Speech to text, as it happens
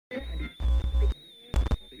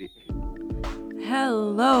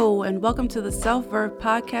Hello, and welcome to the Self-Verve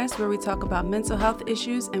Podcast, where we talk about mental health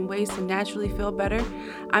issues and ways to naturally feel better.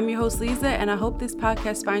 I'm your host, Lisa, and I hope this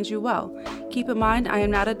podcast finds you well. Keep in mind, I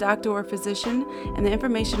am not a doctor or physician, and the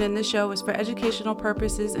information in this show is for educational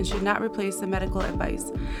purposes and should not replace the medical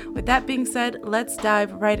advice. With that being said, let's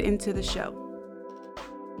dive right into the show.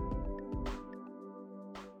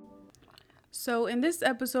 So in this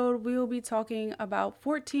episode, we will be talking about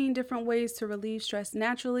 14 different ways to relieve stress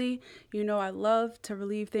naturally. You know, I love to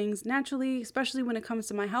relieve things naturally, especially when it comes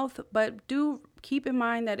to my health, but do keep in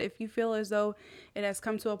mind that if you feel as though it has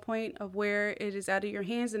come to a point of where it is out of your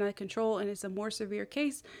hands and out of control and it's a more severe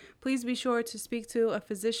case, please be sure to speak to a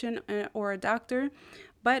physician or a doctor.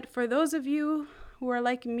 But for those of you who are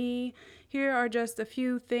like me, here are just a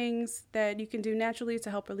few things that you can do naturally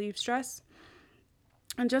to help relieve stress.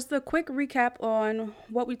 And just a quick recap on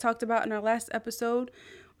what we talked about in our last episode.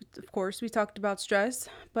 Of course, we talked about stress,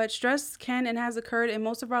 but stress can and has occurred in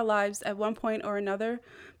most of our lives at one point or another.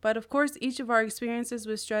 But of course, each of our experiences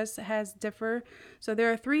with stress has differ. So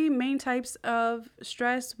there are three main types of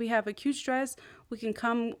stress. We have acute stress, which can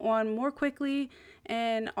come on more quickly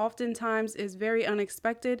and oftentimes is very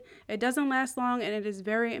unexpected. It doesn't last long and it is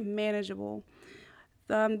very manageable.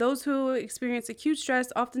 Those who experience acute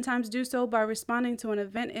stress oftentimes do so by responding to an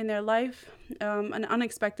event in their life, an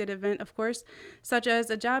unexpected event, of course, such as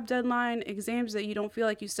a job deadline, exams that you don't feel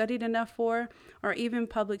like you studied enough for, or even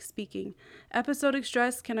public speaking. Episodic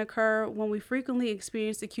stress can occur when we frequently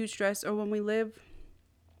experience acute stress or when we live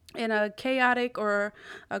in a chaotic or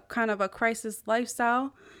a kind of a crisis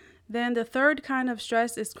lifestyle. Then the third kind of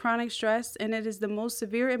stress is chronic stress, and it is the most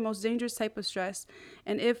severe and most dangerous type of stress.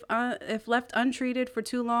 And if left untreated for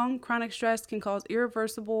too long, chronic stress can cause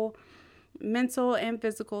irreversible mental and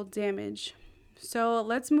physical damage. So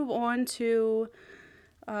let's move on to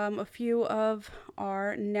a few of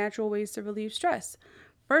our natural ways to relieve stress.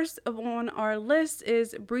 First on our list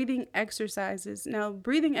is breathing exercises. Now,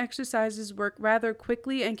 breathing exercises work rather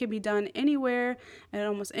quickly and can be done anywhere at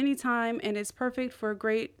almost any time, and it's perfect for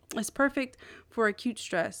acute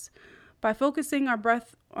stress. By focusing our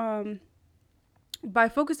breath or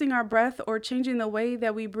changing the way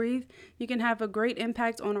that we breathe, you can have a great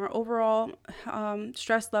impact on our overall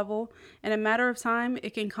stress level. In a matter of time,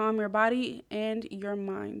 it can calm your body and your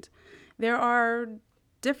mind. There are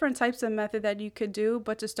different types of method that you could do,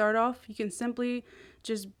 but to start off, you can simply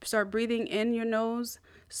just start breathing in your nose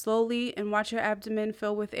slowly and watch your abdomen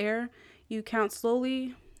fill with air. You count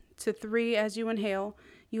slowly to 3 as you inhale.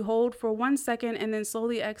 You hold for 1 second and then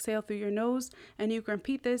slowly exhale through your nose, and you can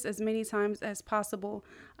repeat this as many times as possible.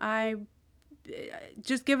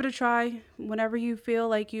 Just give it a try whenever you feel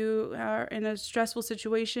like you are in a stressful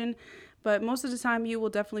situation, but most of the time you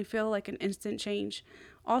will definitely feel like an instant change.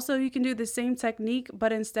 Also, you can do the same technique,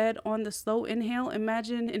 but instead on the slow inhale,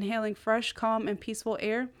 imagine inhaling fresh, calm, and peaceful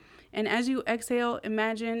air. And as you exhale,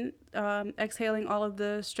 imagine exhaling all of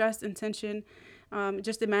the stress and tension.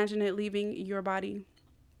 Just imagine it leaving your body.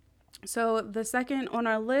 So the second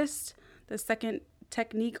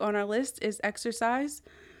technique on our list is exercise.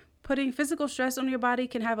 Putting physical stress on your body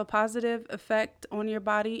can have a positive effect on your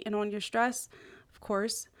body and on your stress, of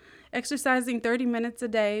course. Exercising 30 minutes a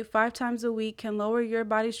day, 5 times a week, can lower your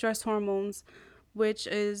body stress hormones, which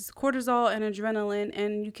is cortisol and adrenaline,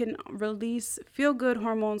 and you can release feel-good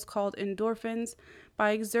hormones called endorphins.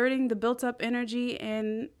 By exerting the built-up energy,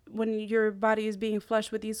 and when your body is being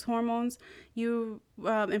flushed with these hormones, you,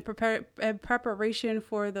 in preparation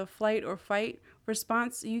for the flight or fight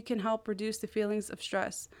response, you can help reduce the feelings of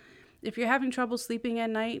stress. If you're having trouble sleeping at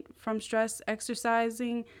night from stress,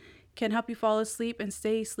 exercising can help you fall asleep and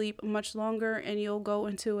stay asleep much longer, and you'll go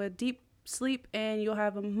into a deep sleep and you'll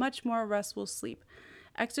have a much more restful sleep.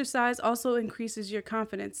 Exercise also increases your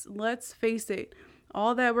confidence. Let's face it,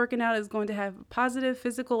 all that working out is going to have positive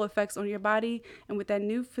physical effects on your body, and with that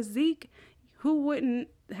new physique, who wouldn't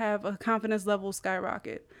have a confidence level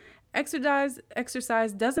skyrocket?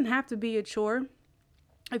 Exercise doesn't have to be a chore.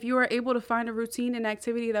 If you are able to find a routine and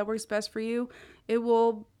activity that works best for you, it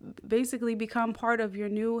will basically become part of your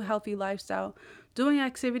new healthy lifestyle. Doing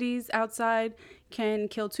activities outside can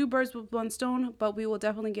kill 2 birds with 1 stone, but we will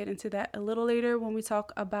definitely get into that a little later when we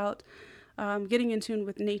talk about getting in tune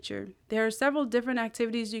with nature. There are several different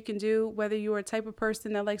activities you can do, whether you are a type of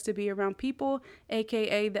person that likes to be around people,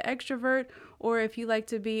 aka the extrovert, or if you like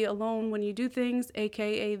to be alone when you do things,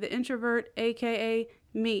 aka the introvert, aka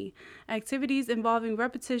me. Activities involving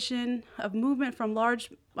repetition of movement from large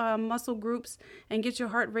muscle groups and get your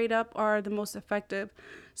heart rate up are the most effective.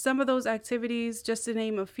 Some of those activities, just to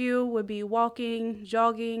name a few, would be walking,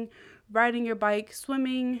 jogging, riding your bike,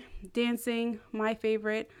 swimming, dancing, my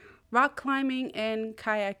favorite, rock climbing, and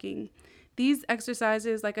kayaking. These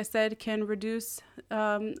exercises, like I said, can reduce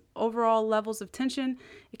overall levels of tension.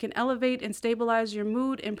 It can elevate and stabilize your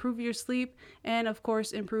mood, improve your sleep, and of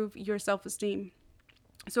course, improve your self-esteem.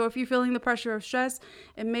 So if you're feeling the pressure of stress,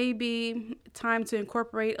 it may be time to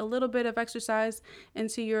incorporate a little bit of exercise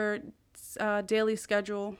into your daily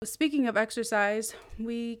schedule. Speaking of exercise,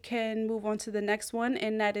 we can move on to the next one,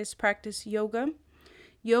 and that is practice yoga.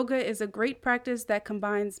 Yoga is a great practice that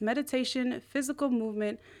combines meditation, physical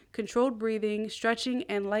movement, controlled breathing, stretching,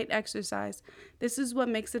 and light exercise. This is what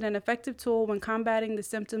makes it an effective tool when combating the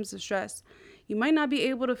symptoms of stress. You might not be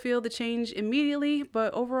able to feel the change immediately,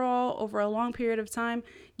 but overall, over a long period of time,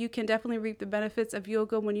 you can definitely reap the benefits of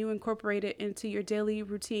yoga when you incorporate it into your daily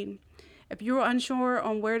routine. If you're unsure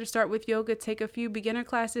on where to start with yoga, take a few beginner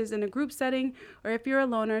classes in a group setting, or if you're a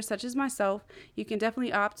loner, such as myself, you can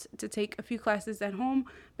definitely opt to take a few classes at home.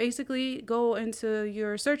 Basically, go into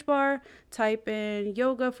your search bar, type in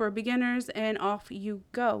yoga for beginners, and off you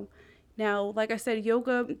go. Now, like I said,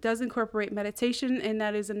 yoga does incorporate meditation, and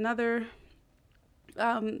that is another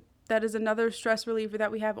stress reliever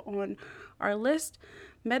that we have on our list.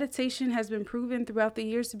 Meditation has been proven throughout the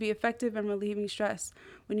years to be effective in relieving stress.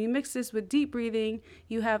 When you mix this with deep breathing,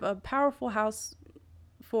 you have a powerful house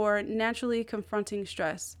for naturally confronting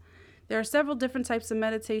stress. There are several different types of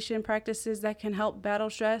meditation practices that can help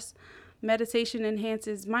battle stress. Meditation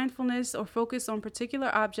enhances mindfulness or focus on a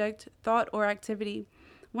particular object, thought, or activity.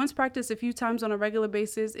 Once practiced a few times on a regular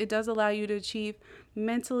basis, it does allow you to achieve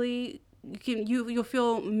you'll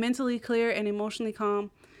feel mentally clear and emotionally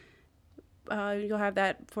calm. You'll have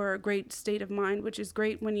that for a great state of mind, which is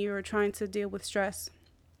great when you're trying to deal with stress.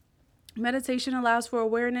 Meditation allows for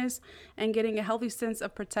awareness and getting a healthy sense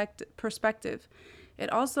of perspective.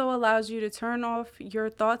 It also allows you to turn off your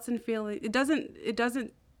thoughts and feelings. It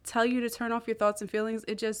doesn't tell you to turn off your thoughts and feelings.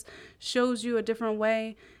 It just shows you a different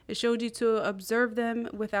way. It shows you to observe them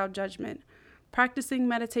without judgment. Practicing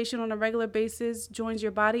meditation on a regular basis joins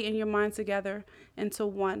your body and your mind together into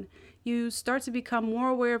one. You start to become more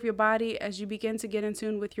aware of your body as you begin to get in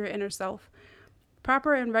tune with your inner self.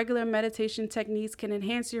 Proper and regular meditation techniques can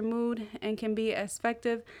enhance your mood and can be as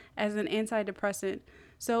effective as an antidepressant.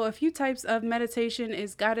 So a few types of meditation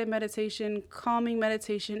is guided meditation, calming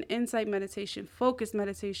meditation, insight meditation, focus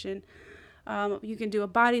meditation. You can do a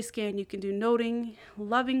body scan, you can do noting,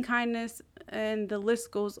 loving kindness, and the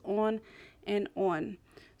list goes on and on.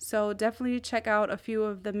 So definitely check out a few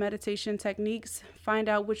of the meditation techniques. Find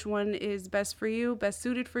out which one is best for you, best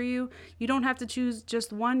suited for you. You don't have to choose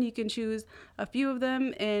just one. You can choose a few of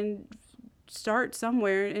them and start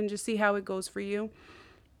somewhere and just see how it goes for you.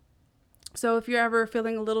 So if you're ever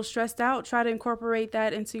feeling a little stressed out, try to incorporate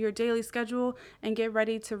that into your daily schedule and get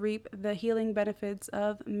ready to reap the healing benefits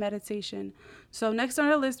of meditation. So next on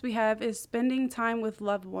our list we have is spending time with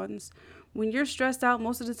loved ones. When you're stressed out,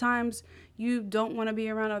 most of the times you don't want to be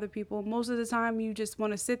around other people. Most of the time you just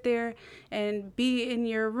want to sit there and be in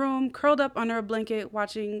your room, curled up under a blanket,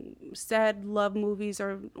 watching sad love movies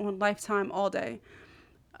or on Lifetime all day.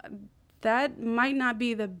 That might not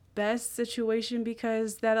be the best situation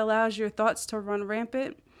because that allows your thoughts to run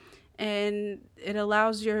rampant, and it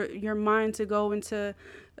allows your mind to go into,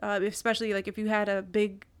 especially like if you had a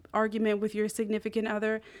big argument with your significant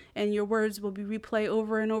other and your words will be replayed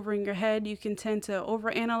over and over in your head, you can tend to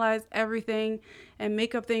overanalyze everything and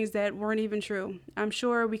make up things that weren't even true. I'm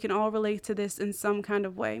sure we can all relate to this in some kind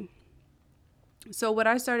of way. So what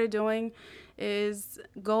I started doing is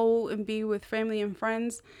go and be with family and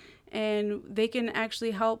friends, and they can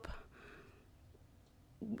actually help.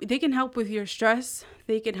 They can help with your stress.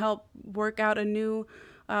 They can help work out a new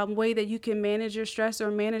way that you can manage your stress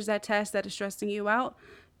or manage that task that is stressing you out.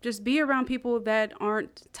 Just be around people that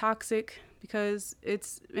aren't toxic, because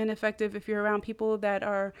it's ineffective if you're around people that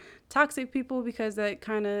are toxic people, because that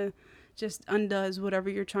kind of just undoes whatever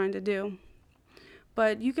you're trying to do.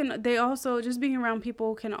 But they also, just being around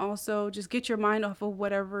people can also just get your mind off of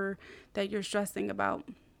whatever that you're stressing about.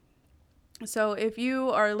 So if you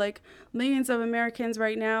are like millions of Americans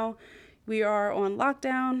right now, we are on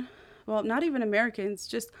lockdown. Well, not even Americans,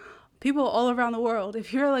 just people all around the world.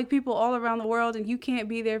 If you're like people all around the world and you can't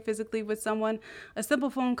be there physically with someone, a simple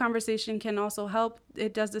phone conversation can also help.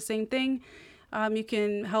 It does the same thing. You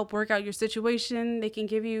can help work out your situation. They can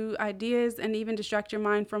give you ideas and even distract your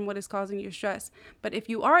mind from what is causing your stress. But if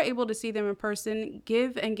you are able to see them in person,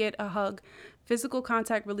 give and get a hug. Physical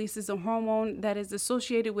contact releases a hormone that is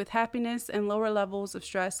associated with happiness and lower levels of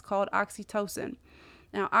stress called oxytocin.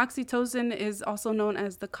 Now, oxytocin is also known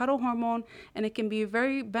as the cuddle hormone, and it can be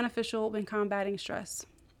very beneficial when combating stress.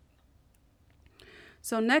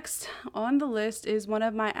 So next on the list is one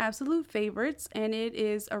of my absolute favorites, and it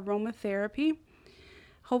is aromatherapy.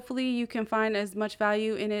 Hopefully you can find as much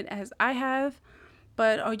value in it as I have.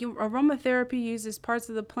 But aromatherapy uses parts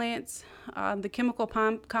of the plants, the chemical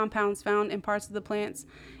compounds found in parts of the plants,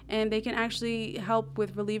 and they can actually help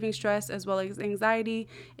with relieving stress as well as anxiety.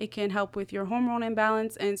 It can help with your hormone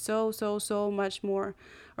imbalance and so much more.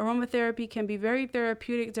 Aromatherapy can be very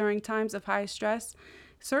therapeutic during times of high stress.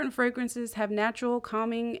 Certain fragrances have natural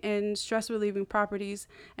calming and stress relieving properties,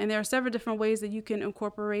 and there are several different ways that you can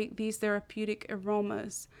incorporate these therapeutic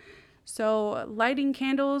aromas. So, lighting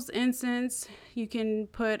candles, incense, you can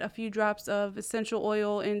put a few drops of essential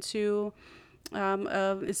oil into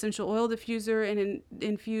essential oil diffuser and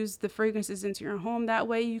infuse the fragrances into your home. That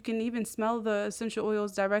way, you can even smell the essential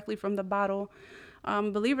oils directly from the bottle.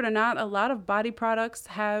 Believe it or not, a lot of body products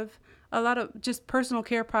have a lot of just personal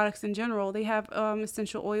care products in general. They have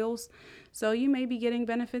essential oils. So you may be getting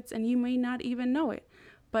benefits and you may not even know it.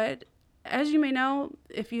 But as you may know,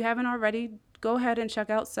 if you haven't already, go ahead and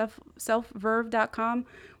check out selfverve.com,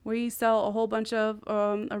 where you sell a whole bunch of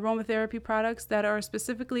aromatherapy products that are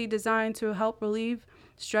specifically designed to help relieve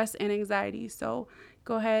stress and anxiety. So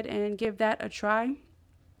go ahead and give that a try.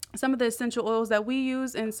 Some of the essential oils that we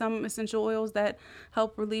use and some essential oils that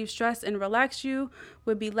help relieve stress and relax you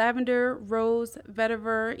would be lavender, rose,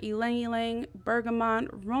 vetiver, ylang ylang, bergamot,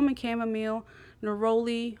 Roman chamomile,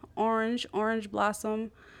 neroli, orange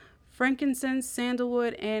blossom, frankincense,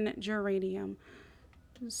 sandalwood, and geranium.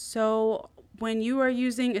 So when you are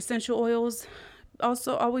using essential oils,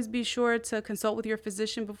 also always be sure to consult with your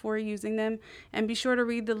physician before using them, and be sure to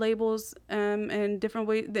read the labels and different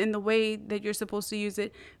way in the way that you're supposed to use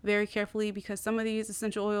it very carefully, because some of these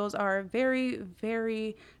essential oils are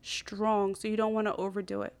very strong, so you don't want to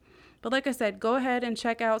overdo it. But like I said, go ahead and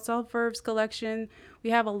check out Self Verve's collection.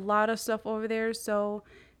 We have a lot of stuff over there, so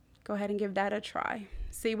go ahead and give that a try.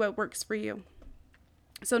 See what works for you.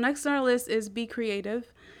 So next on our list is be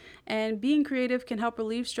creative. And being creative can help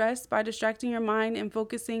relieve stress by distracting your mind and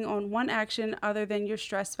focusing on one action other than your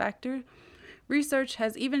stress factor. Research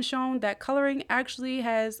has even shown that coloring actually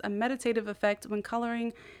has a meditative effect when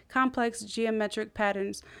coloring complex geometric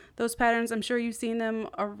patterns. Those patterns, I'm sure you've seen them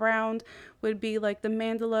around, would be like the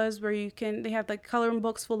mandalas, where they have like coloring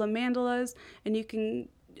books full of mandalas, and you can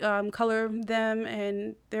color them,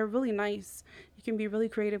 and they're really nice. You can be really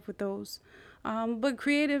creative with those. But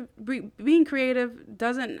being creative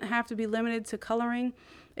doesn't have to be limited to coloring.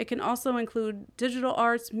 It can also include digital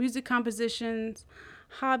arts, music compositions,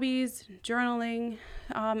 hobbies, journaling.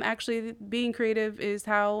 Actually, being creative is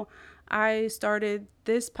how I started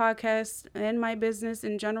this podcast and my business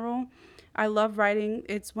in general. I love writing.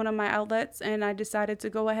 It's one of my outlets, and I decided to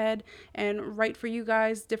go ahead and write for you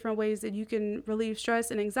guys different ways that you can relieve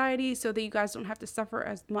stress and anxiety so that you guys don't have to suffer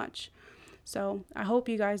as much. So I hope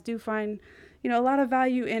you guys do find, a lot of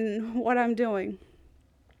value in what I'm doing.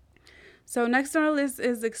 So next on our list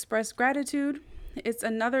is express gratitude. It's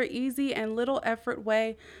another easy and little effort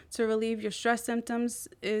way to relieve your stress symptoms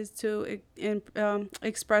is to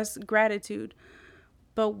express gratitude.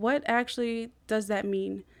 But what actually does that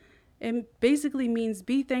mean? It basically means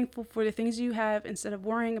be thankful for the things you have instead of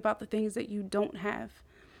worrying about the things that you don't have.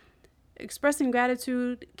 Expressing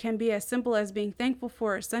gratitude can be as simple as being thankful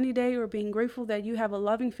for a sunny day or being grateful that you have a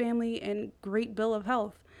loving family and great bill of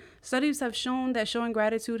health. Studies have shown that showing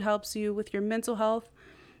gratitude helps you with your mental health.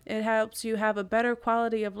 It helps you have a better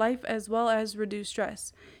quality of life as well as reduce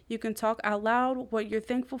stress. You can talk out loud what you're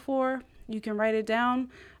thankful for. You can write it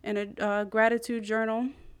down in a gratitude journal.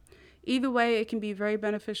 Either way, it can be very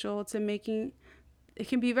beneficial to make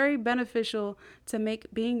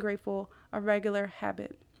being grateful a regular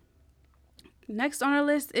habit. Next on our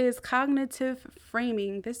list is cognitive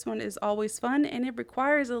framing. This one is always fun, and it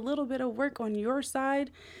requires a little bit of work on your side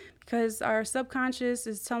because our subconscious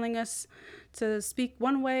is telling us to speak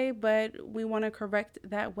one way, but we want to correct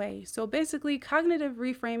that way. So basically, cognitive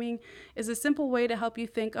reframing is a simple way to help you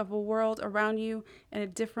think of a world around you in a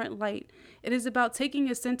different light. It is about taking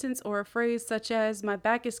a sentence or a phrase such as "my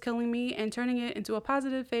back is killing me" and turning it into a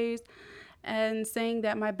positive phrase and saying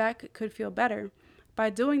that my back could feel better. By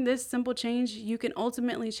doing this simple change, you can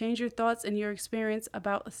ultimately change your thoughts and your experience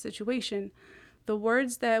about a situation. The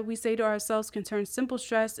words that we say to ourselves can turn simple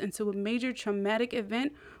stress into a major traumatic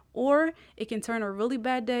event, or it can turn a really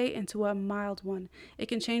bad day into a mild one. It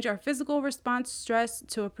can change our physical response stress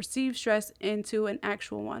to a perceived stress into an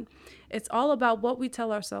actual one. It's all about what we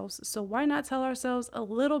tell ourselves, so why not tell ourselves a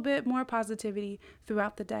little bit more positivity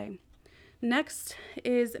throughout the day? Next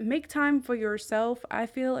is make time for yourself. I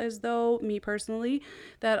feel as though, me personally,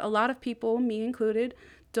 that a lot of people, me included,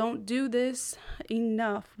 don't do this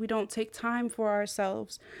enough. We don't take time for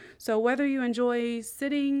ourselves. So whether you enjoy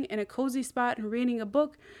sitting in a cozy spot and reading a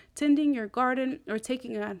book, tending your garden, or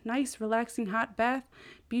taking a nice relaxing hot bath,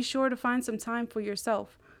 be sure to find some time for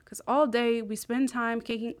yourself. Because all day we spend time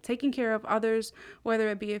taking care of others, whether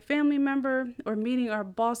it be a family member or meeting our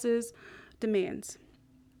boss's demands.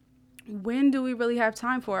 When do we really have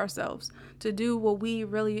time for ourselves to do what we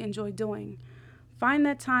really enjoy doing? Find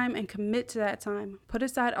that time and commit to that time. Put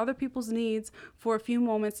aside other people's needs for a few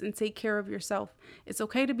moments and take care of yourself. It's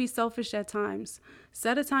okay to be selfish at times.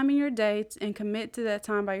 Set a time in your day and commit to that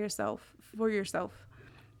time for yourself.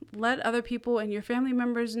 Let other people and your family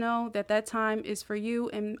members know that that time is for you,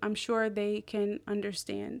 and I'm sure they can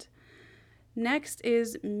understand. Next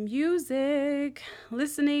is music.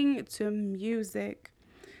 Listening to music.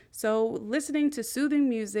 So, listening to soothing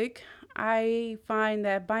music, I find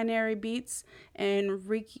that binary beats and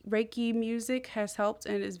Reiki music has helped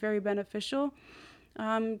and is very beneficial.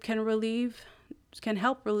 Can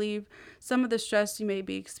help relieve some of the stress you may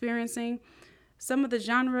be experiencing. Some of the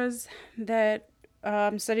genres that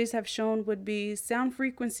studies have shown would be sound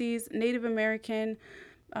frequencies, Native American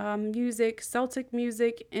music, Celtic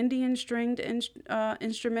music, Indian stringed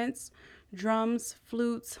instruments, drums,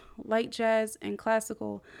 flutes, light jazz, and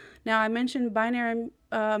classical. Now, I mentioned binary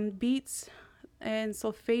beats and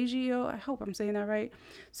solfeggio. I hope I'm saying that right.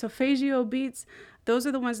 Solfeggio beats. Those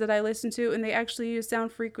are the ones that I listen to, and they actually use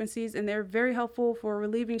sound frequencies, and they're very helpful for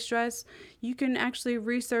relieving stress. You can actually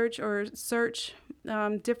research or search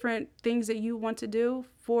different things that you want to do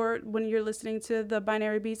for when you're listening to the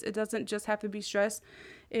binary beats. It doesn't just have to be stress.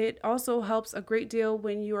 It also helps a great deal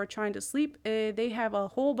when you are trying to sleep. They have a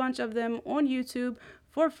whole bunch of them on YouTube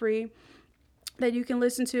for free that you can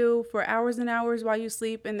listen to for hours and hours while you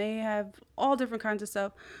sleep, and they have all different kinds of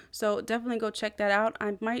stuff. So definitely go check that out.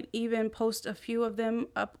 I might even post a few of them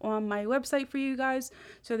up on my website for you guys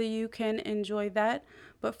so that you can enjoy that.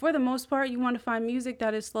 But for the most part, you want to find music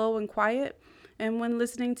that is slow and quiet. And when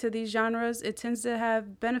listening to these genres, it tends to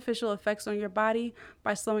have beneficial effects on your body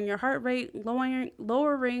by slowing your heart rate,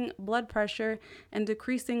 lowering blood pressure, and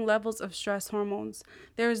decreasing levels of stress hormones.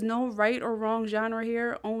 There is no right or wrong genre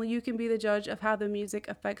here, only you can be the judge of how the music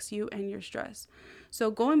affects you and your stress. So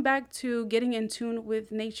going back to getting in tune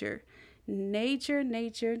with nature. Nature.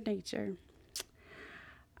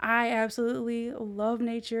 I absolutely love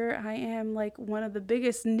nature. I am like one of the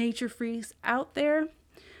biggest nature freaks out there.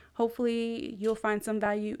 Hopefully, you'll find some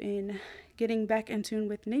value in getting back in tune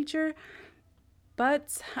with nature.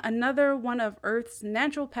 But another one of Earth's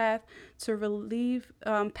natural path to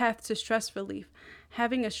stress relief.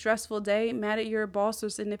 Having a stressful day, mad at your boss or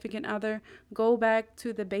significant other, go back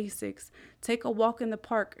to the basics. Take a walk in the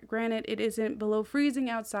park. Granted, it isn't below freezing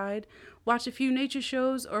outside. Watch a few nature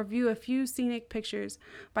shows or view a few scenic pictures.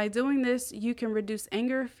 By doing this, you can reduce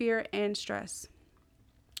anger, fear, and stress.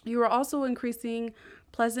 You are also increasing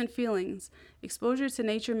pleasant feelings. Exposure to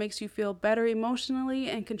nature makes you feel better emotionally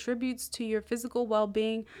and contributes to your physical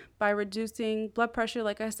well-being by reducing blood pressure,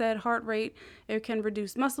 like I said, heart rate. It can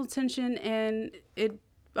reduce muscle tension, and it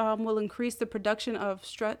will increase the production of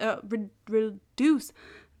reduce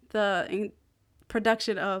the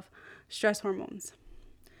production of stress hormones.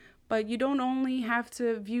 But you don't only have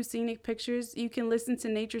to view scenic pictures. You can listen to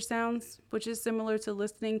nature sounds, which is similar to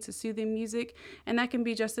listening to soothing music, and that can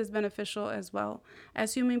be just as beneficial as well.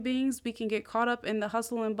 As human beings, we can get caught up in the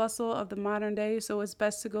hustle and bustle of the modern day, so it's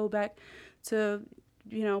best to go back to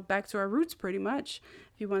our roots pretty much,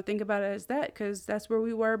 if you want to think about it as that, because that's where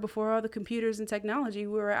we were before all the computers and technology.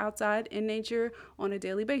 We were outside in nature on a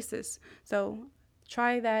daily basis. So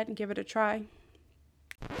try that and give it a try.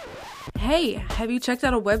 Hey, have you checked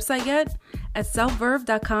out a website yet? At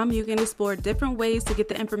selfverve.com, you can explore different ways to get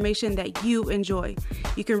the information that you enjoy.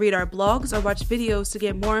 You can read our blogs or watch videos to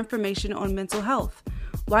get more information on mental health.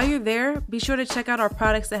 While you're there, be sure to check out our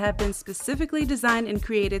products that have been specifically designed and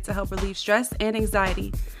created to help relieve stress and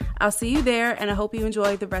anxiety. I'll see you there, and I hope you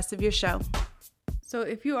enjoy the rest of your show. So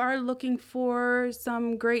if you are looking for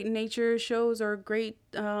some great nature shows or great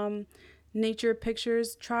nature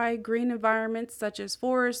pictures, try green environments such as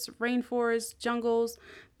forests, rainforests, jungles,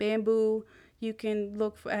 bamboo. You can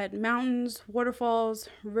look at mountains, waterfalls,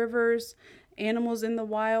 rivers, animals in the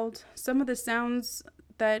wild. Some of the sounds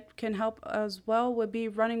that can help as well would be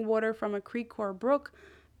running water from a creek or brook,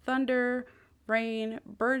 thunder, rain,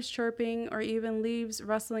 birds chirping, or even leaves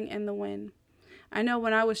rustling in the wind. I know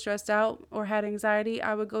when I was stressed out or had anxiety,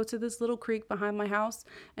 I would go to this little creek behind my house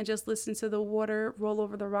and just listen to the water roll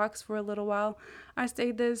over the rocks for a little while. I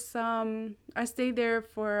stayed there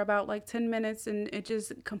for about like 10 minutes, and it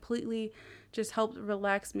just completely just helped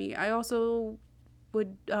relax me. I also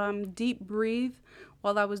would deep breathe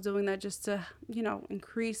while I was doing that, just to,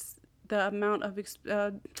 increase the amount of,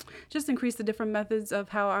 just increase the different methods of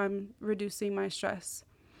how I'm reducing my stress.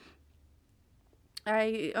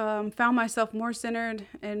 I found myself more centered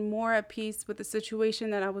and more at peace with the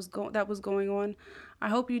situation that was going on. I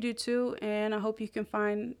hope you do too, and I hope you can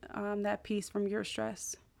find that peace from your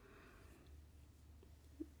stress.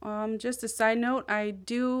 Just a side note, I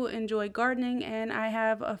do enjoy gardening, and I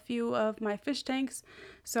have a few of my fish tanks.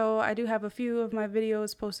 So I do have a few of my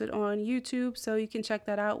videos posted on YouTube, so you can check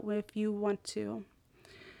that out if you want to.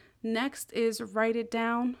 Next is write it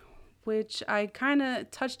down, which I kind of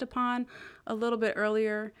touched upon a little bit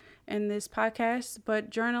earlier in this podcast, but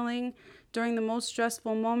journaling during the most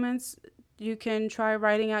stressful moments, you can try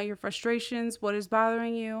writing out your frustrations, what is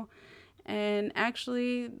bothering you. And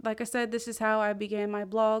actually, like I said, this is how I began my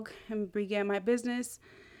blog and began my business.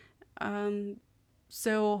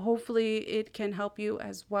 So hopefully it can help you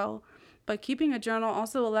as well. But keeping a journal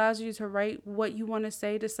also allows you to write what you want to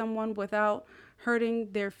say to someone without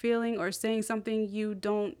hurting their feeling or saying something you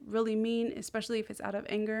don't really mean, especially if it's out of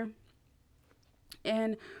anger.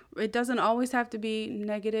 And it doesn't always have to be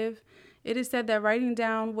negative. It is said that writing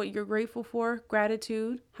down what you're grateful for,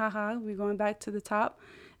 gratitude, we're going back to the top,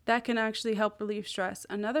 that can actually help relieve stress.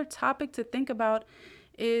 Another topic to think about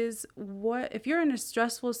is if you're in a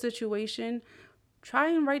stressful situation, try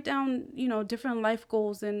and write down, different life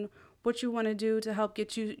goals and what you want to do to help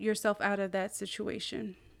get yourself out of that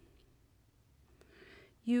situation.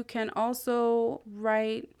 You can also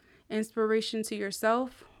write inspiration to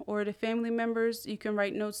yourself or to family members. You can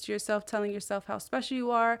write notes to yourself telling yourself how special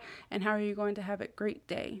you are and how you're going to have a great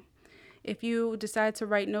day. If you decide to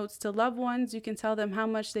write notes to loved ones, you can tell them how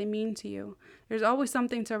much they mean to you. There's always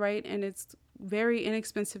something to write, and it's very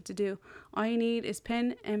inexpensive to do. All you need is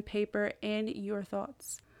pen and paper and your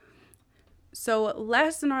thoughts. So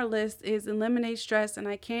last on our list is eliminate stress, and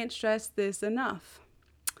I can't stress this enough.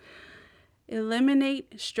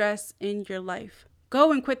 Eliminate stress in your life.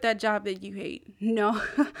 Go and quit that job that you hate. No,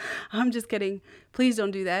 I'm just kidding. Please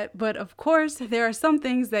don't do that. But of course, there are some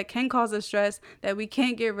things that can cause us stress that we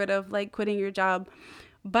can't get rid of, like quitting your job.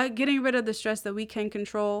 But getting rid of the stress that we can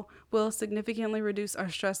control will significantly reduce our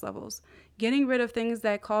stress levels. Getting rid of things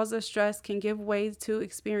that cause us stress can give way to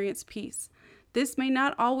experience peace. This may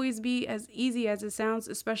not always be as easy as it sounds,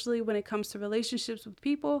 especially when it comes to relationships with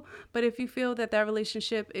people. But if you feel that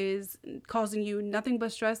relationship is causing you nothing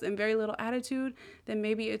but stress and very little attitude, then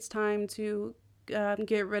maybe it's time to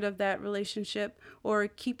get rid of that relationship or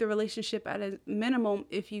keep the relationship at a minimum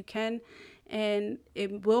if you can. And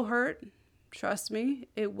it will hurt. Trust me,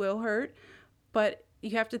 it will hurt. But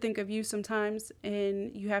you have to think of you sometimes,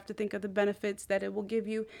 and you have to think of the benefits that it will give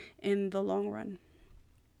you in the long run.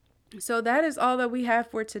 So that is all that we have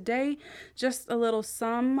for today. Just a little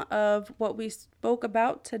sum of what we spoke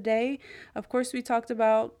about today. Of course, we talked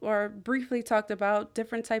about, or briefly talked about,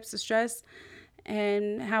 different types of stress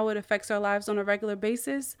and how it affects our lives on a regular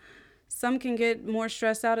basis. Some can get more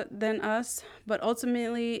stressed out than us, but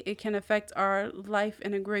ultimately it can affect our life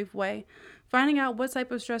in a grave way. Finding out what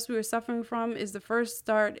type of stress we are suffering from is the first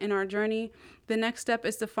start in our journey. The next step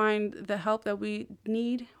is to find the help that we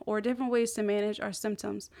need or different ways to manage our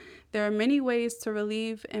symptoms. There are many ways to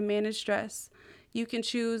relieve and manage stress. You can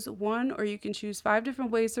choose one or you can choose 5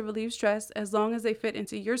 different ways to relieve stress as long as they fit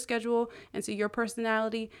into your schedule, into your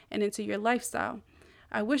personality, and into your lifestyle.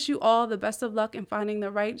 I wish you all the best of luck in finding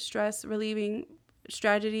the right stress relieving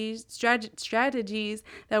strategies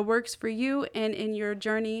that works for you and in your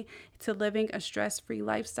journey to living a stress-free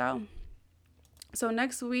lifestyle. So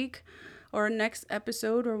next week or next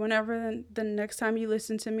episode or whenever the next time you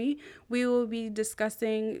listen to me, we will be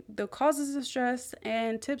discussing the causes of stress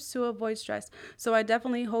and tips to avoid stress. So I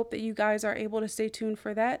definitely hope that you guys are able to stay tuned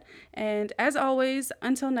for that. And as always,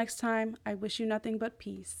 until next time, I wish you nothing but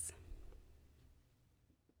peace.